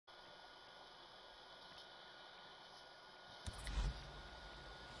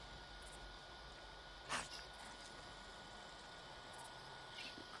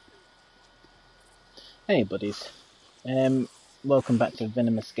Hey buddies, welcome back to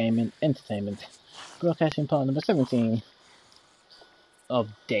Venomous Gaming Entertainment, broadcasting part number 17 of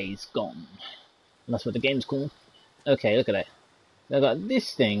Days Gone. And that's what the game's called. Okay, look at that. I've got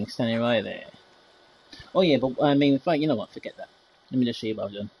this thing standing right there. Oh yeah, but I mean, you know what, forget that. Let me just show you what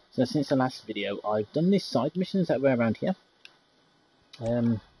I've done. So since the last video, I've done these side missions that were around here.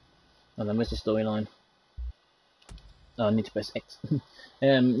 Hold on, where's the storyline? Oh, I need to press X.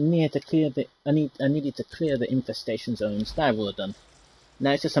 I needed to clear the infestation zones. That I've all done.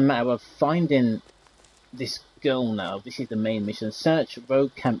 Now it's just a matter of finding this girl now. This is the main mission. Search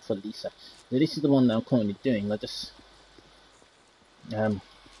road camp for Lisa. So this is the one that I'm currently doing. I just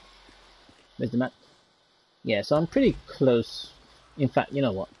where's the map? Yeah, so I'm pretty close. In fact, you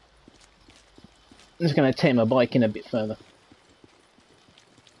know what? I'm just gonna take my bike in a bit further.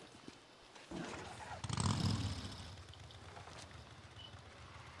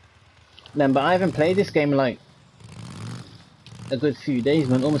 Then, but I haven't played this game in like a good few days,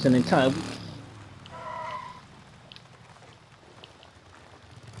 man, almost an entire week.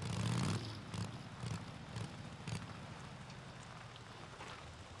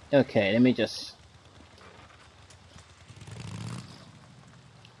 Okay, let me just...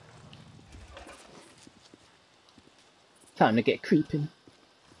 Time to get creeping.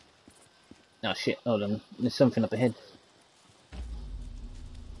 Oh shit, hold on, there's something up ahead.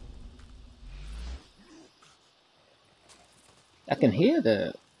 I can hear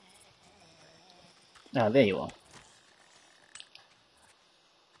the... Ah, there you are.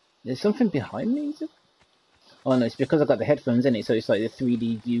 There's something behind me, is it? Oh no, it's because I got the headphones in it, so it's like the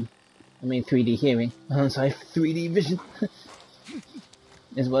 3D view. I mean 3D hearing. I'm sorry, 3D vision.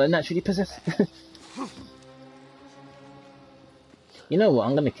 Is what I naturally possess. You know what,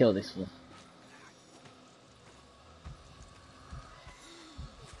 I'm gonna kill this one.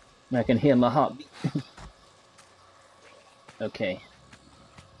 I can hear my heartbeat. Okay.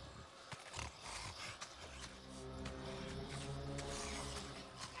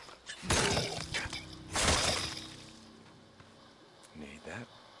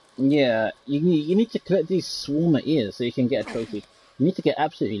 Yeah, you need to collect these swarmer ears so you can get a trophy. You need to get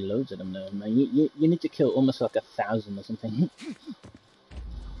absolutely loads of them though, man. You need to kill almost like 1,000 or something.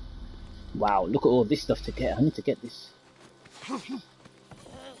 Wow, look at all this stuff to get. I need to get this.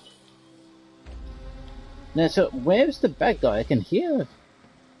 Now, so where's the bad guy? I can hear.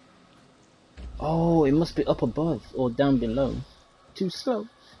 Oh, it must be up above or down below. Too slow.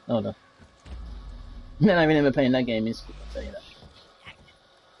 Oh no. Man, I remember playing that game in school, I'll tell you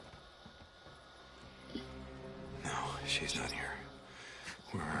that. No, she's not here.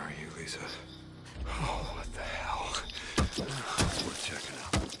 Where are you, Lisa? Oh, what the hell? Worth checking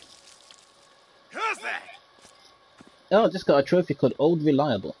out. Who's that? Oh, I just got a trophy called Old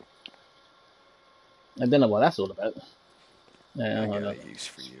Reliable. I don't know what that's all about. I got a use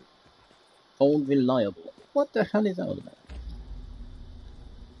for you. Old Reliable. What the hell is that all about?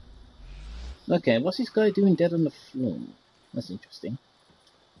 Okay, what's this guy doing dead on the floor? That's interesting.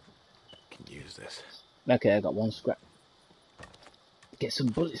 Can use this. Okay, I got one scrap. Get some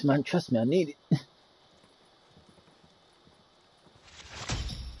bullets, man. Trust me, I need it.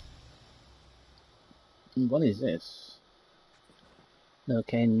 What is this?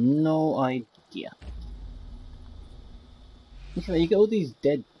 Okay, no idea. Okay, you got all these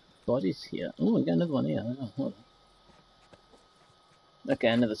dead bodies here. Oh, we got another one here. Oh, hold on. Okay,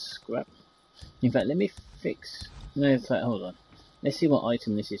 another scrap. In fact, let me fix... No, in fact, hold on. Let's see what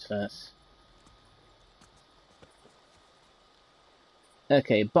item this is first.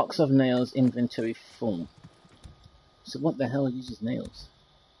 Okay, box of nails, inventory full. So what the hell uses nails?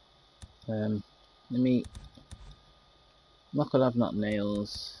 Let me... Knuckle have not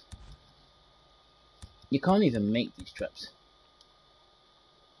nails. You can't even make these traps.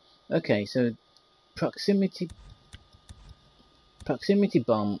 Okay, so proximity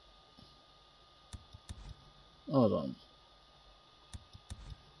bomb. Hold on.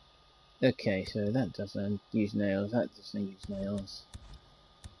 Okay, so that doesn't use nails. That doesn't use nails.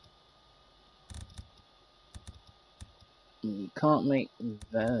 You can't make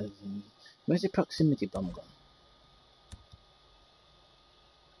that. Where's the proximity bomb gone?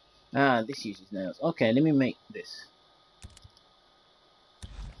 Ah, this uses nails. Okay, let me make this.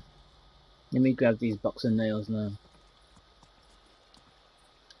 Let me grab these box of nails now.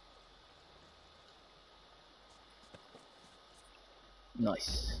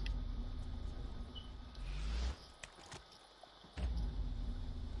 Nice.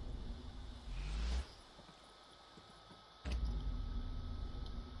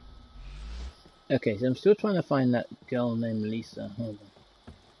 Okay, so I'm still trying to find that girl named Lisa. Hold on.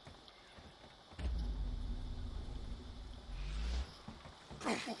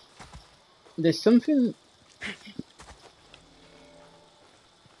 There's something...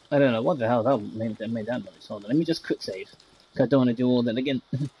 I don't know what the hell that made that noise. Hold on, let me just quick save. Cause I don't want to do all that again.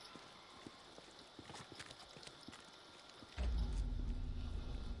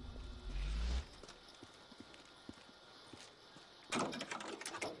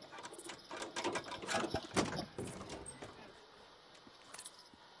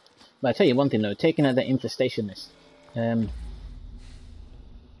 But I tell you one thing though, taking out the infestation list.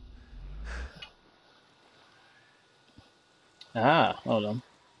 Hold on.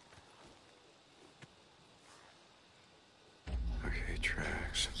 Okay,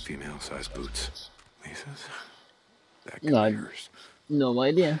 tracks. Female-sized boots. Lisa's? That could be hers. No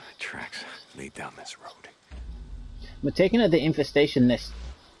idea. Tracks lead down this road. But taking out the infestation list,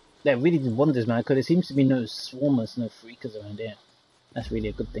 that really did wonders, man, because there seems to be no swarmers, no freakers around here. That's really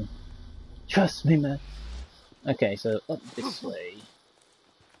a good thing. Trust me, man. Okay, so up this way.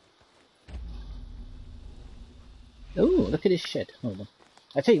 Oh, look at this shed. Hold on.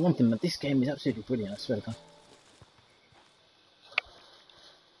 I tell you one thing, man, this game is absolutely brilliant, I swear to God.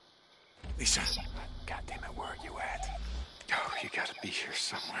 Lisa, God damn it, where are you at? Oh, you gotta be here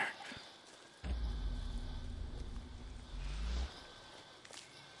somewhere.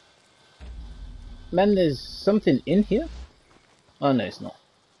 Man, there's something in here? Oh, no, it's not.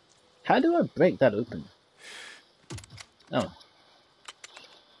 How do I break that open? Oh.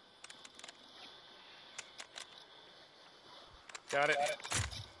 Got it.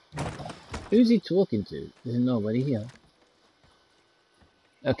 Who's he talking to? There's nobody here.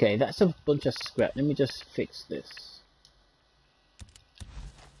 Okay, that's a bunch of scrap. Let me just fix this.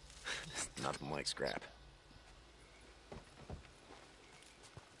 Nothing like scrap.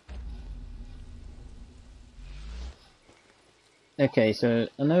 Okay, so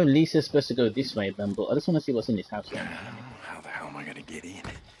I know Lisa's supposed to go this way, Ben, but I just want to see what's in this house right now. How the hell am I gonna get in?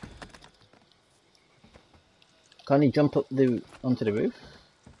 Can't he jump up onto the roof?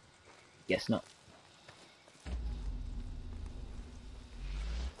 Guess not.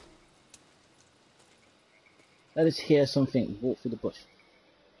 I just hear something walk through the bush.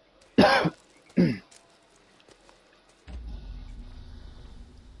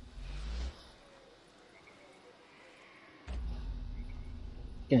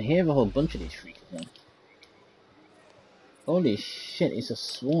 You can hear a whole bunch of these freaks, man. Holy shit, it's a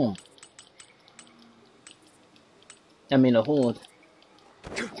swarm. I mean a horde.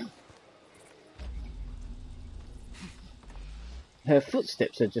 Her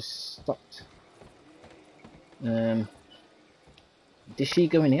footsteps are just stopped. Did she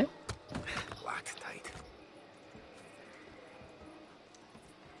go in here? Locked tight.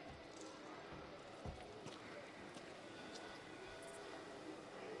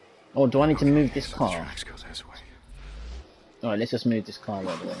 Or do I need to move this car? Tracks go this way. Alright, let's just move this car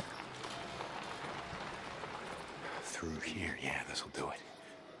right away. Through here, yeah, this'll do it.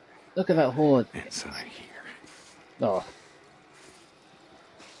 Look at that horde. Inside here. Oh.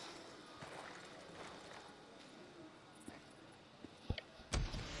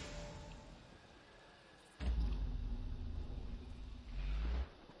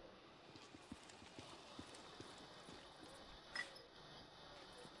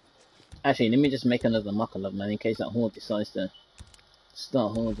 Actually, let me just make another muckle man, in case that horde decides to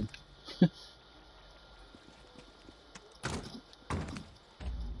start hoarding.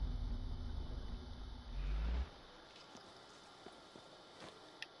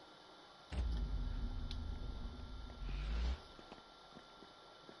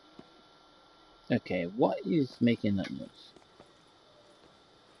 Okay, what is making that noise?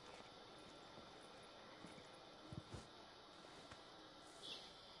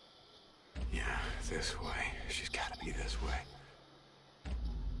 Yeah, this way. She's gotta be this way.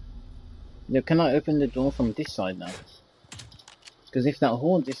 Now, can I open the door from this side now? Because if that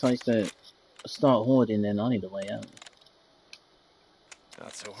horde decides to start hoarding, then I need a way out.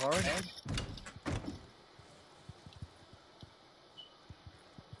 Not so hard.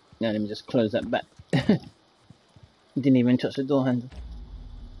 Now let me just close that back. Didn't even touch the door handle.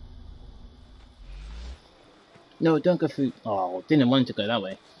 No, don't go through. Oh, didn't want to go that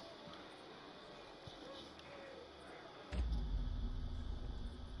way.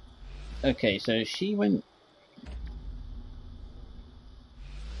 Okay, so she went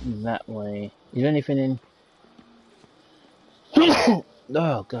that way. Is there anything in?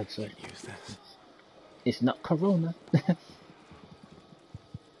 Oh God, sorry. Use this. It's not Corona.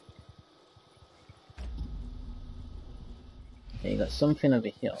 Okay, you got something over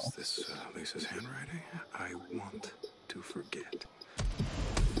here. Is this Lisa's handwriting? I want to forget.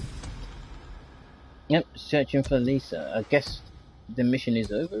 Yep, searching for Lisa. I guess the mission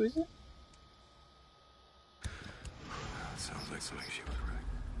is over, is it? That sounds like something she would write.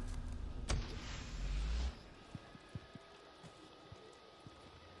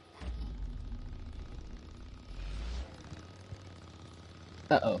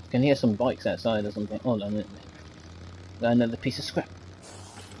 Uh-oh, can hear some bikes outside or something. Hold on a minute. Got another piece of scrap.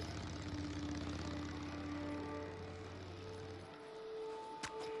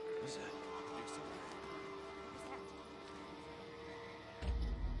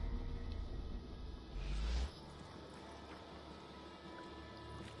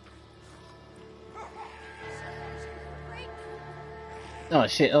 Oh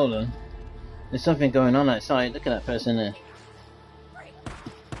shit, hold on. There's something going on outside. Look at that person there.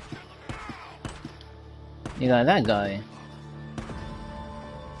 You got that guy.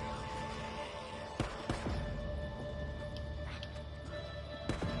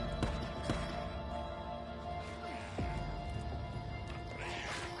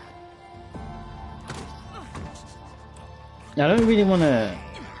 I don't really want to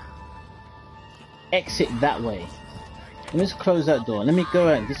exit that way. Let me just close that door. Let me go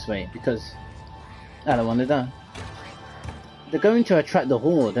out this way because I don't want to die. They're going to attract the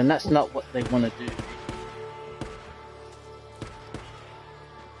horde, and that's not what they want to do.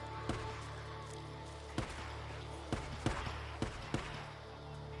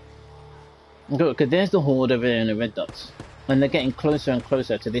 Good, because there's the horde over there in the red dots, and they're getting closer and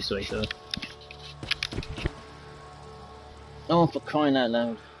closer to this way. So, oh, for crying out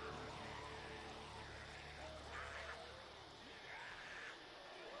loud!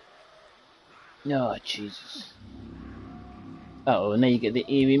 Oh, Jesus! Uh oh, now you get the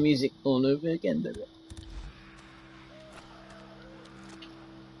eerie music all over again, does it?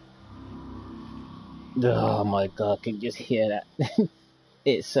 Oh my God, can you just hear that?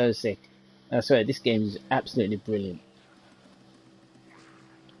 It's so sick. I swear, this game is absolutely brilliant.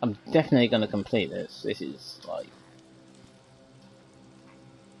 I'm definitely gonna complete this. This is like,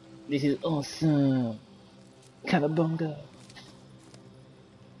 this is awesome. Cowabunga.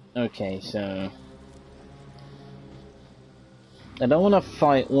 Okay, so I don't want to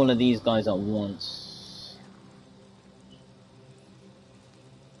fight all of these guys at once.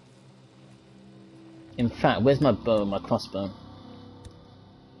 In fact, where's my bow, my crossbow?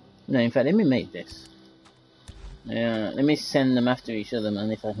 No, in fact, let me make this. Yeah, let me send them after each other,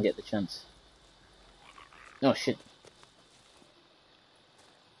 man, if I can get the chance. Oh shit.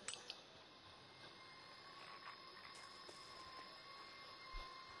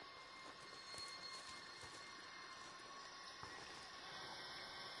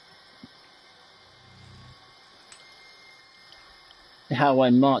 How I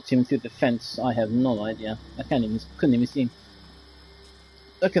marked him through the fence, I have no idea. I couldn't even see him.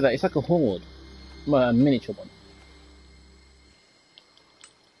 Look at that, it's like a horde. Well, a miniature one.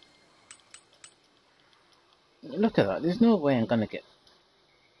 Look at that, there's no way I'm gonna get...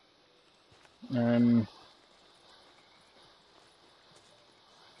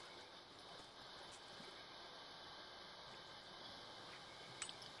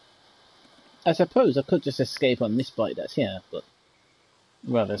 I suppose I could just escape on this bike that's here, but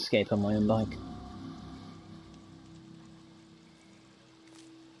rather escape on my own bike.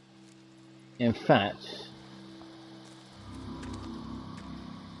 In fact,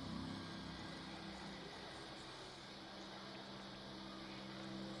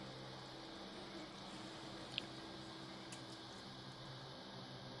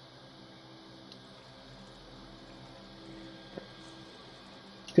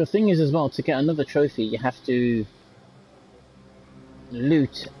 the thing is as well, to get another trophy you have to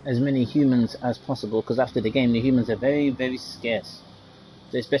loot as many humans as possible, because after the game the humans are very, very scarce.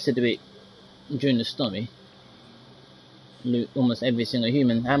 So it's best to do it during the story. Loot almost every single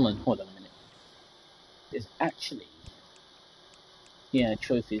human. Hold on a minute. There's actually, yeah,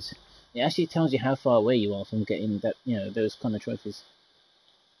 trophies. It actually tells you how far away you are from getting that, you know, those kind of trophies.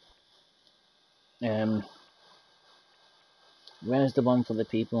 Where's the one for the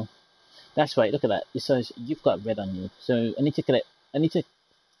people? That's right, look at that. It says you've got red on you. So I need to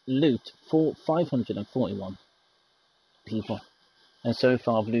loot 541 people. And so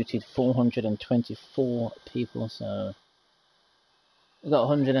far I've looted 424 people, so I've got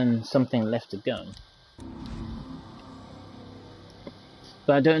 100 and something left to go.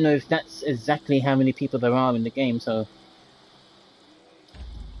 But I don't know if that's exactly how many people there are in the game, so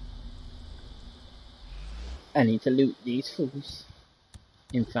I need to loot these fools.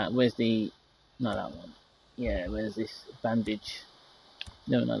 In fact, where's the... not that one. Yeah, where's this bandage?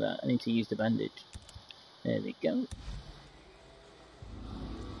 No, not that. I need to use the bandage. There we go.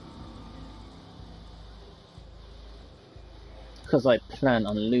 because I plan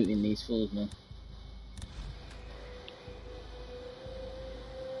on looting these fools, man.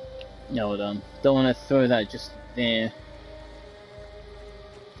 No, hold on. Don't want to throw that just there.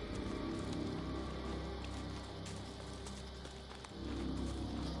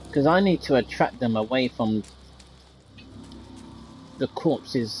 Because I need to attract them away from the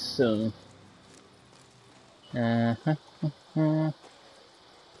corpses, so...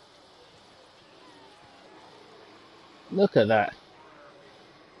 Look at that.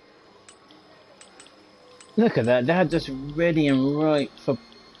 Look at that. They're just ready and ripe for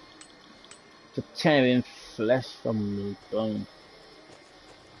tearing flesh from the bone.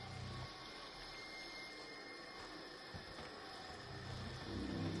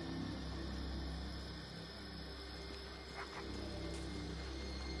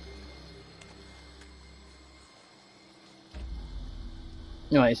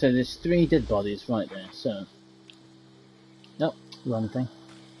 Alright, so there's 3 dead bodies right there, so... Nope, wrong thing.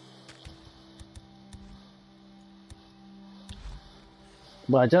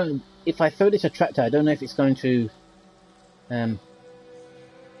 Well, I don't... If I throw this attractor, I don't know if it's going to... No,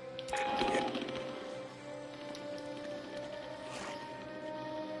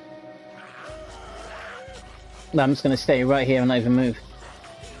 I'm just going to stay right here and not even move.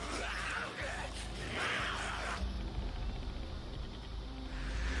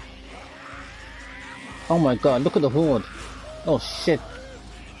 Oh my god, look at the horde. Oh shit.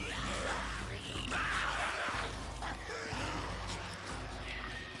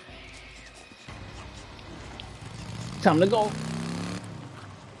 Time to go.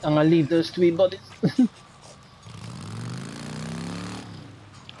 I'm gonna leave those 3 bodies.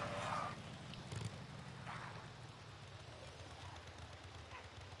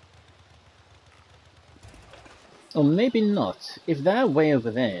 Or maybe not. If they're way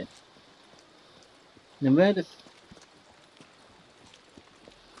over there, then where the...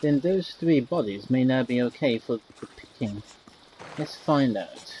 Then those 3 bodies may now be okay for picking. Let's find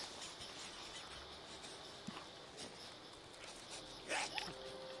out.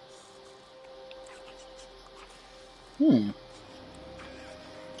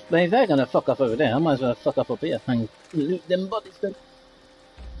 But if they're gonna fuck up over there, I might as well fuck up here and loot them bodies then.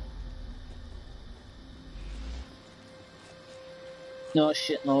 No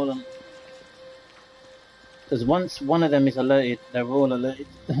shit, no, hold on. Because once one of them is alerted, they're all alerted.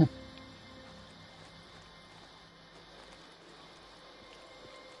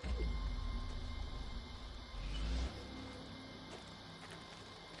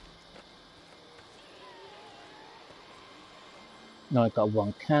 Now I've got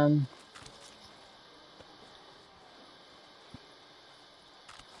 1 can.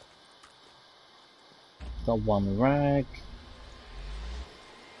 Got 1 rag.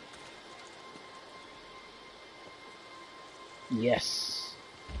 Yes.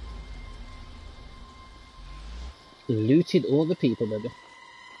 Looted all the people, baby.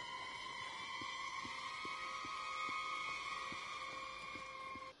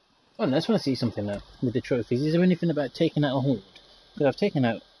 Oh, I just want to see something now with the trophies. Is there anything about taking out a horde? Because I've taken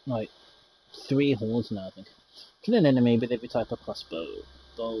out like 3 hordes now, I think. Kill an enemy with every type of crossbow.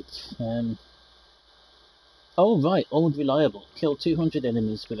 Bolt. Oh right, old reliable. Kill 200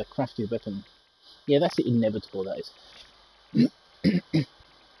 enemies with a crafty weapon. Yeah, that's the inevitable, that is.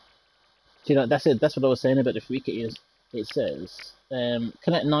 See, that's it. That's what I was saying about the free kit ears. It says,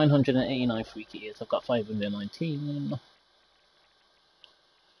 collect 989 free kit ears. I've got 519.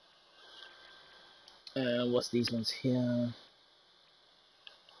 What's these ones here?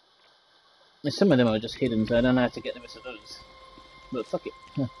 Some of them are just hidden, so I don't know how to get the rest of those. But fuck it.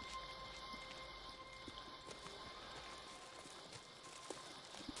 Huh.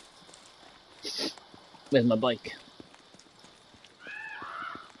 Where's my bike?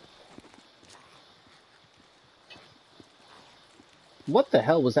 What the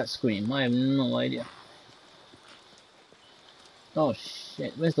hell was that scream? I have no idea. Oh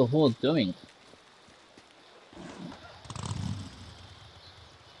shit, where's the horde going?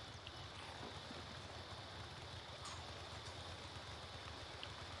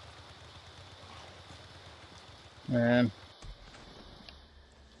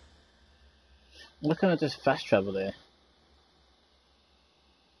 Why can't I just fast travel there?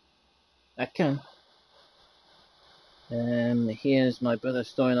 I can. Here's my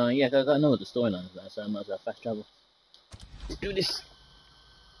brother's storyline. Yeah, I know what the storyline is now, so I might as well fast travel. Let's do this.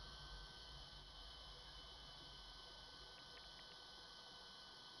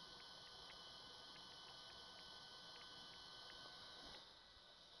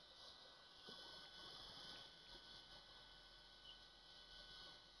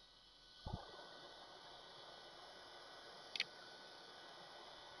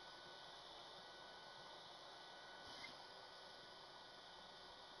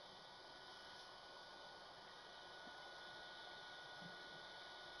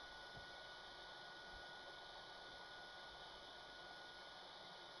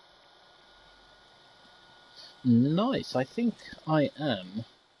 Nice, I think I am.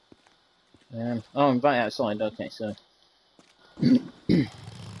 Oh, I'm right outside, okay, so... Somebody's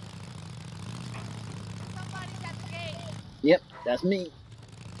at the gate. Yep, that's me.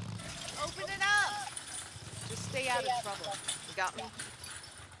 Open it up. Just stay out of trouble. You got me?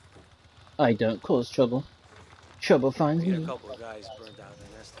 I don't cause trouble. Trouble finds We had a me. couple of guys burned out in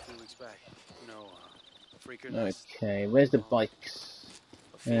a nest a few weeks back. You know, a freaker nest. Okay, where's the Well, bikes?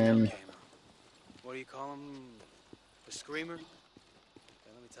 a female came out. What do you call them? A screamer?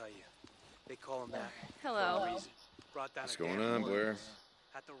 Yeah, let me tell you. They call them that Hello. for a reason. Brought down What's a going damn on, horde Blair? of us.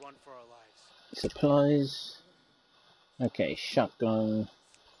 Had to run for our lives. Supplies. Okay, shotgun.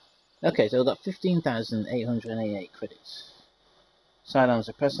 Okay, so I've got 15,888 credits. Sidearm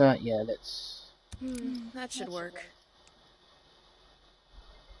suppressor, yeah, let's... That should work.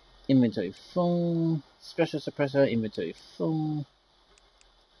 Inventory full. Special suppressor, inventory full.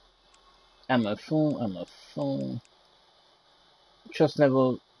 Ammo full, ammo full. Trust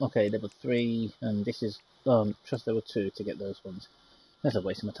level, okay, level 3, and this is trust level 2 to get those ones. That's a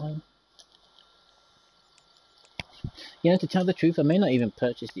waste of my time. You know, to tell the truth, I may not even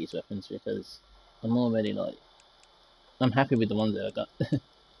purchase these weapons because I'm already like... I'm happy with the ones that I got.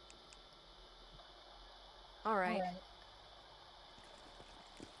 Alright.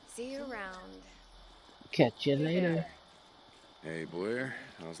 See you around. Catch you later. Hey, Blair.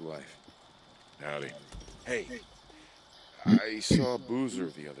 How's life? Howdy. Hey, I saw Boozer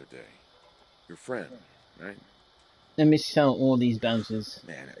the other day. Your friend, right? Let me sell all these bouncers.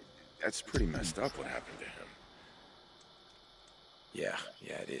 Man, that's pretty messed up what happened to him. Yeah,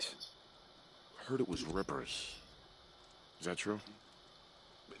 it is. I heard it was Rippers. Is that true?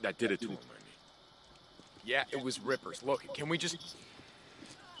 That did it to him, I mean. Yeah, it was Rippers. Look, can we just...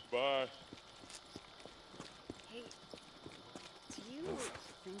 Bye. Hey, do you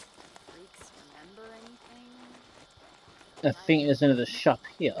think freaks remember anything? I think there's another shop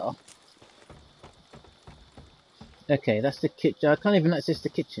here. Okay, that's the kitchen. I can't even access the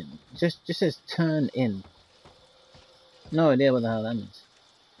kitchen. Just says turn in. No idea what the hell that means.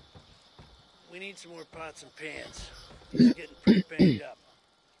 We need some more pots and pans. These are getting pretty banged up.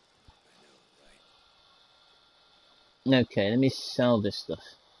 Okay, let me sell this stuff.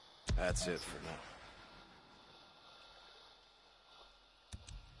 That's it for now.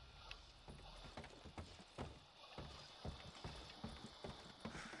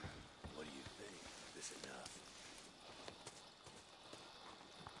 What do you think? Is this enough?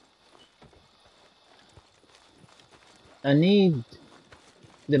 I need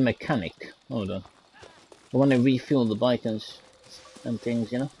the mechanic. Hold on. I want to refuel the bike and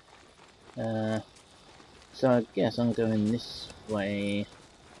things, you know. So I guess I'm going this way.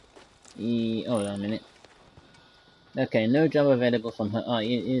 Hold on a minute. Okay, no job available from her.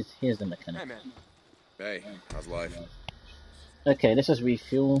 Here's the mechanic. Hey, man. Hey, how's life? Okay, let's just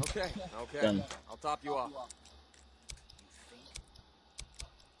refuel. Okay. Done. I'll top you off.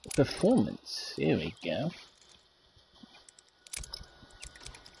 Performance. Here we go.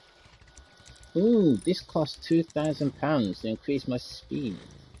 Ooh, this costs £2,000 to increase my speed.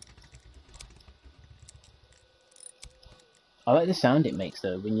 I like the sound it makes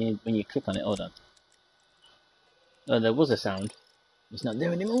though when you click on it. Hold on. Oh, there was a sound. It's not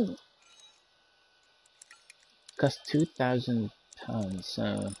there anymore. Costs £2,000.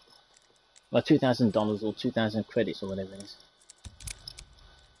 So, well, $2,000 or 2,000 credits or whatever it is.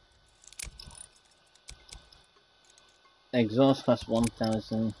 Exhaust costs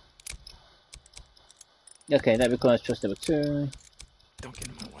 1,000. Okay, that requires trust level 2. Don't get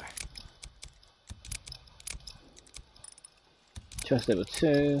in my way. Trust level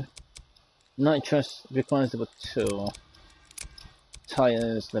 2. Night trust requires level 2.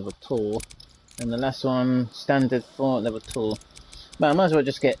 Tires level 2. And the last one, standard for level 2. But I might as well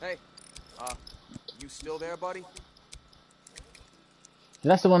just get... Hey, you still there, buddy?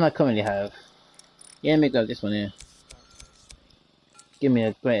 That's the one I currently have. Yeah, let me go this one here. Give me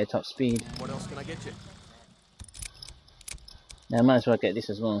a greater top speed. What else can I get you? Now I might as well get this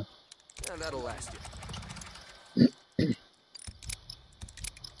as well. Yeah, that'll last you.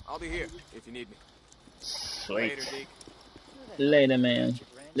 I'll be here if you need me. Sweet. Later, Deke. Later, man.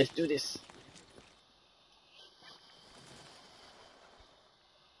 Let's do this.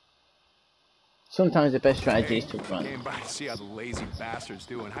 Sometimes the best strategy is to run. Came by to see how the lazy bastard's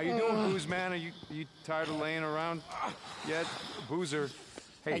doing. How you doing, Booze Man? Are you tired of laying around yet? Boozer.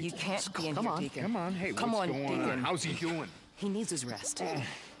 Hey, You can't be in here, Deacon. come on. Hey, Come what's on, going Deacon. on? How's he doing? He needs his rest.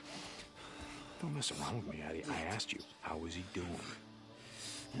 Don't mess around with me, Eddie. I asked you, how is he doing?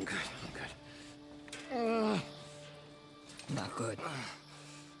 I'm good. Not good.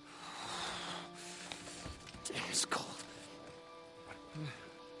 It's cold.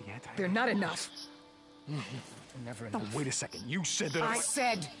 The anti- They're not enough. Never enough. Wait a second. You said that I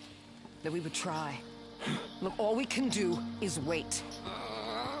said that we would try. Look, all we can do is wait.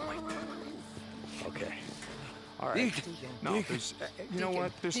 Okay. All right. No, there's... you know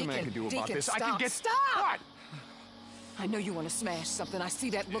what? There's something I can do about this. I can get... Stop! What? I know you want to smash something. I see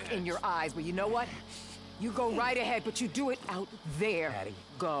that look in your eyes, but you know what? You go right ahead, but you do it out there. Patty,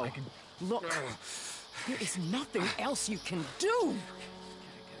 go. Look, there is nothing else you can do.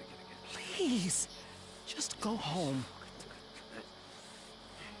 Please, just go home.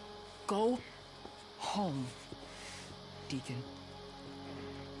 Go home, Deacon.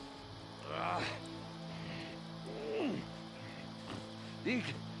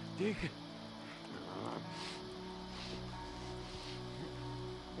 Deacon.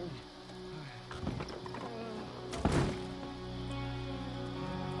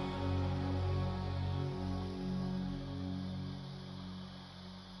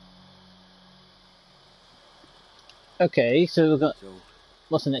 Okay, so we've got...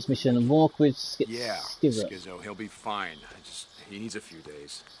 What's the next mission? Walk with Yeah, Skizzo. Skizzo, he'll be fine. He needs a few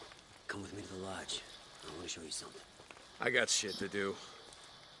days. Come with me to the lodge. I want to show you something. I got shit to do.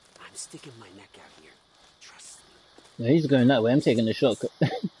 I'm sticking my neck out here. Trust No, me. he's going that way. I'm taking the shortcut.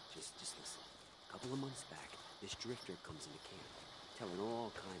 Just listen. A couple of months back, this drifter comes into camp, telling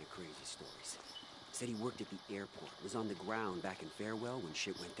all kind of crazy stories. Said he worked at the airport, was on the ground back in Farewell when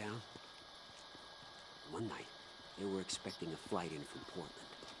shit went down. One night, they were expecting a flight in from Portland,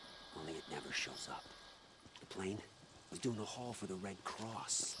 only it never shows up. The plane was doing a haul for the Red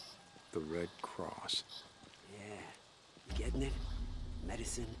Cross. The Red Cross? Yeah. You getting it?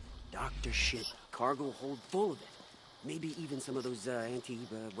 Medicine, doctor shit, cargo hold full of it. Maybe even some of those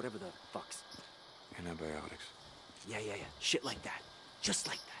whatever the fucks. Antibiotics. Yeah. Shit like that. Just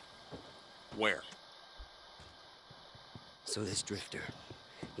like that. Where? So this drifter,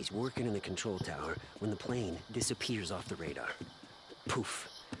 he's working in the control tower when the plane disappears off the radar. Poof.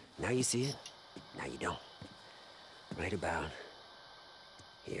 Now you see it, now you don't. Right about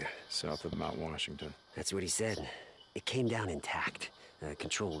here. South of Mount Washington. That's what he said. It came down intact. A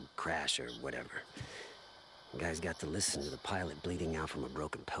controlled crash or whatever. The guy's got to listen to the pilot bleeding out from a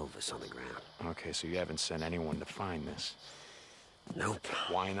broken pelvis on the ground. Okay, so you haven't sent anyone to find this? Nope.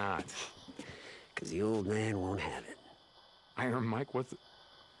 Why not? Because the old man won't have it. Iron Mike, what the...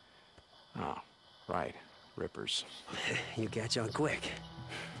 Oh, right. Rippers. You catch on quick.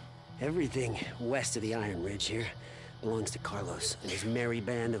 Everything west of the Iron Ridge here belongs to Carlos and his merry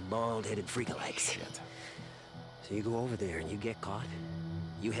band of bald-headed freakalikes. Shit. So you go over there and you get caught,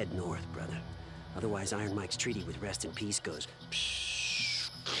 you head north, brother. Otherwise, Iron Mike's treaty with Rest in Peace goes...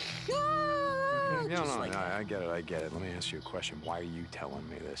 No, like I get it. Let me ask you a question. Why are you telling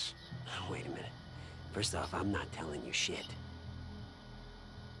me this? Wait a minute. First off, I'm not telling you shit.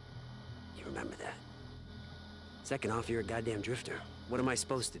 You remember that. Second off, you're a goddamn drifter. What am I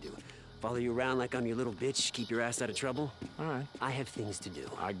supposed to do? Follow you around like I'm your little bitch, keep your ass out of trouble? All right. I have things to do.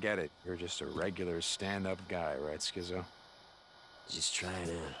 I get it. You're just a regular stand-up guy, right, Skizzo? Just trying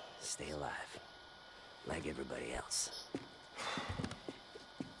to stay alive. Like everybody else.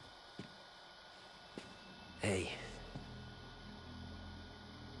 Hey.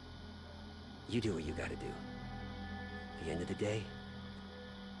 You do what you gotta do. At the end of the day,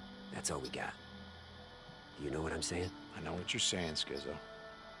 that's all we got. Do you know what I'm saying? I know what you're saying, Skizzo.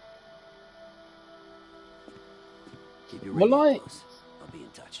 Keep your radio close. I'll be in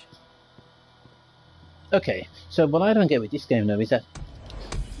touch. Okay, so what I don't get with this game though is that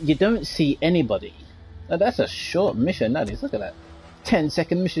you don't see anybody. Oh, that's a short mission, that is. Look at that.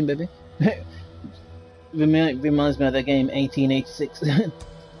 10-second mission, baby. Reminds me of the game 1886.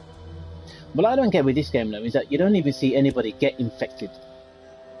 What I don't get with this game though is that you don't even see anybody get infected.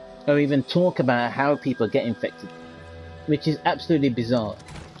 Or even talk about how people get infected. Which is absolutely bizarre.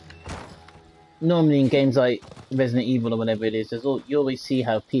 Normally in games like Resident Evil or whatever it is, you always see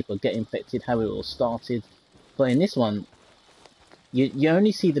how people get infected, how it all started. But in this one, you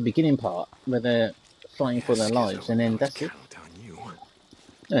only see the beginning part where they're fighting for their lives, and then that's it.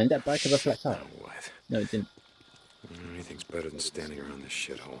 No, and that bike has a flat tire. No, it didn't. Anything's better than standing around this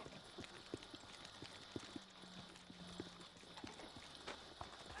shithole.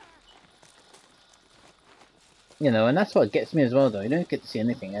 You know, and that's what gets me as well, though. You don't get to see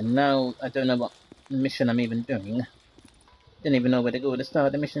anything, and now I don't know what mission I'm even doing. Didn't even know where to go at the start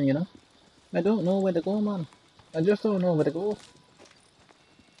of the mission, you know? I don't know where to go, man. I just don't know where to go.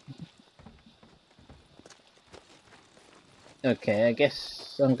 Okay, I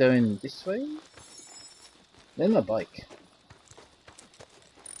guess I'm going this way? There's my bike.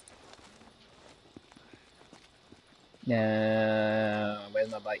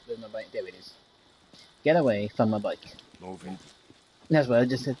 Where's my bike? Where's my bike? There it is. Get away from my bike. Move it. That's what I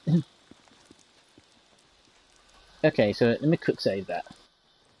just said. Okay, so let me quick save that.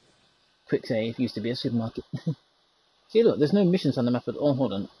 Quick save used to be a supermarket. See, look, there's no missions on the map at all.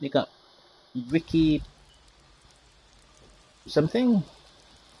 Hold on. We got Ricky something?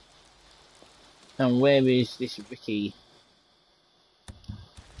 And where is this Ricky?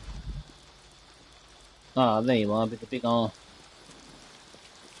 Ah, there you are, with the big R.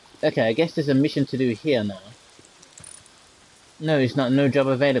 Okay, I guess there's a mission to do here now. No, it's not. No job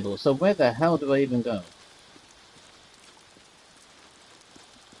available. So where the hell do I even go?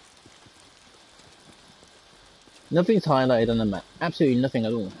 Nothing's highlighted on the map. Absolutely nothing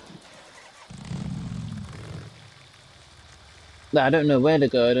at all. I don't know where to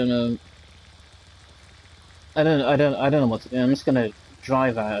go. I don't know. I don't know what to do. I'm just gonna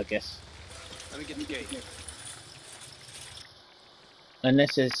drive out, I guess. Let me get the gate.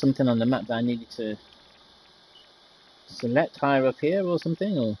 Unless there's something on the map that I needed to select higher up here or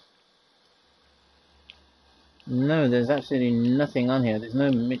something, or no, there's absolutely nothing on here. There's no.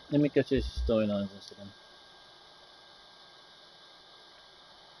 Let me go to storylines once again.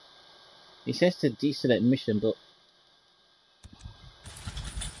 It says to deselect mission, but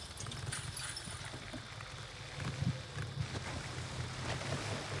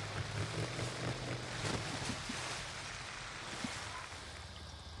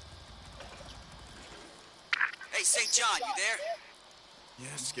Hey, St. John, you there?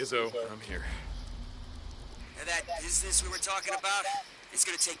 Yeah, Skizzo, I'm here. That business we were talking about? It's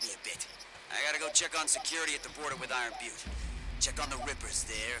gonna take me a bit. I gotta go check on security at the border with Iron Butte. Check on the Rippers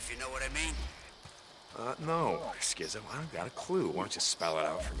there, if you know what I mean. No, Skizzo, I don't got a clue. Why don't you spell it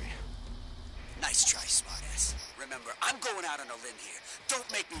out for me? Nice try, smartass. Remember, I'm going out on a limb here.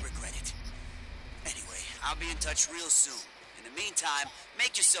 Don't make me regret it. Anyway, I'll be in touch real soon. In the meantime,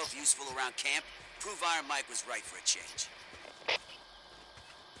 make yourself useful around camp. Prove Iron Mike was right for a change.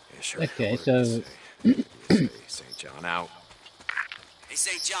 Yeah, sure. okay, What did so you say? St. John out. Hey,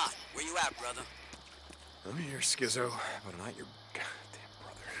 St. John, where you at, brother? I'm here, Skizzo, but I'm not your goddamn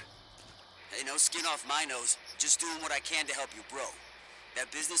brother. Hey, no skin off my nose. Just doing what I can to help you, bro.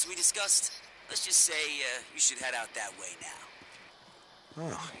 That business we discussed? Let's just say, you should head out that way now.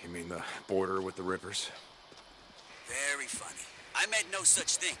 Oh, you mean the border with the Rippers? Very funny. I meant no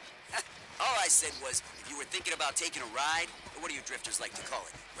such thing. All I said was, if you were thinking about taking a ride, or what do you drifters like to call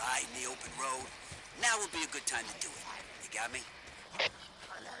it? Ride in the open road? Now would be a good time to do it. You got me?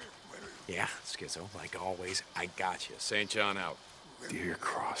 Yeah, Skizzo, like always, I got you. St. John out. Deer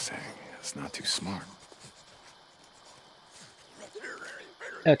crossing. That's not too smart.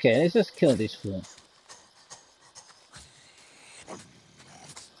 okay, let's just kill this fool.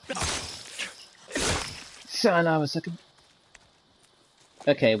 Shut up a second.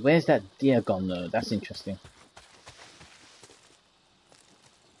 Okay, where's that deer gone though? That's interesting.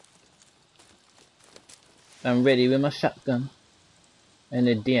 I'm ready with my shotgun. And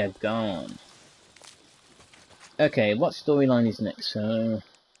the deer gone. Okay, what storyline is next? So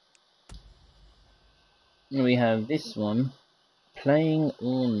we have this one. Playing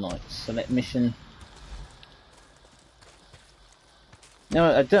all night. Select mission.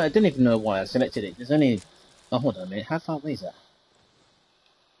 No, I don't even know why I selected it. There's only... Oh, hold on a minute. How far away is that?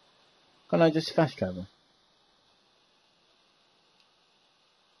 Can't I just fast travel?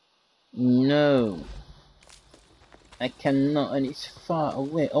 No. I cannot, and it's far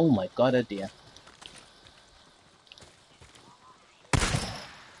away. Oh my god, oh dear.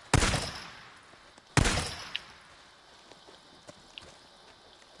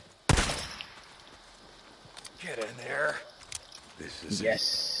 Get in there. This is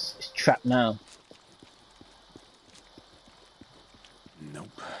Yes, it's trapped now. Nope.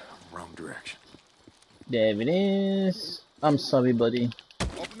 Wrong direction. There it is. I'm sorry, buddy.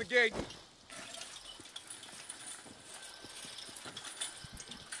 Open the gate.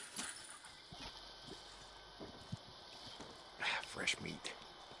 Fresh meat.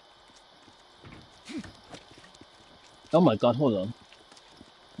 Oh my god, hold on.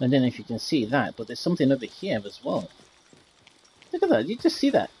 I don't know if you can see that, but there's something over here as well. Look at that, you just see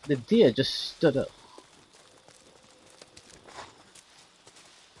that? The deer just stood up.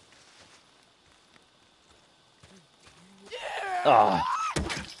 Ah.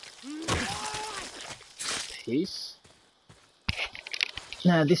 Peace.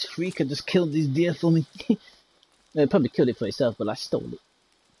 Nah, this freaker just killed this deer for me. It probably killed it for itself, but I stole it.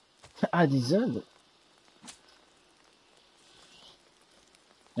 I deserve it.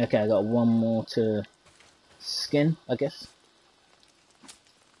 Okay, I got one more to skin, I guess.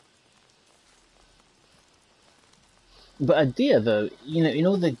 But a deer, though, you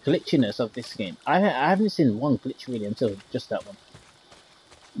know the glitchiness of this game. I haven't seen one glitch really until just that one.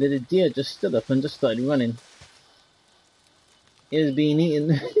 The deer just stood up and just started running. It was being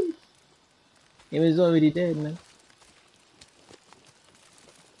eaten. It was already dead, man.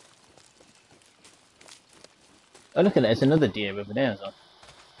 Oh, look at that! It's another deer over there as well.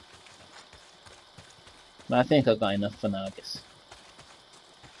 But I think I got enough for now, I guess.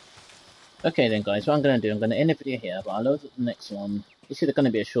 Okay then, guys. What I'm gonna do, I'm gonna end the video here, but I'll load up the next one. This is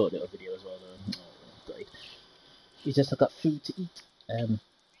gonna be a short little video as well, though. Oh, great. It's just I got food to eat.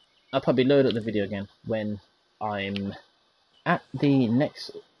 I'll probably load up the video again when I'm at the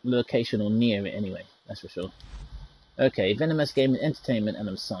next location or near it anyway, that's for sure. Okay, Venomous Gaming Entertainment, and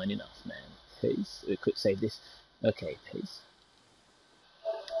I'm signing off, man. Peace. We could save this. Okay, peace.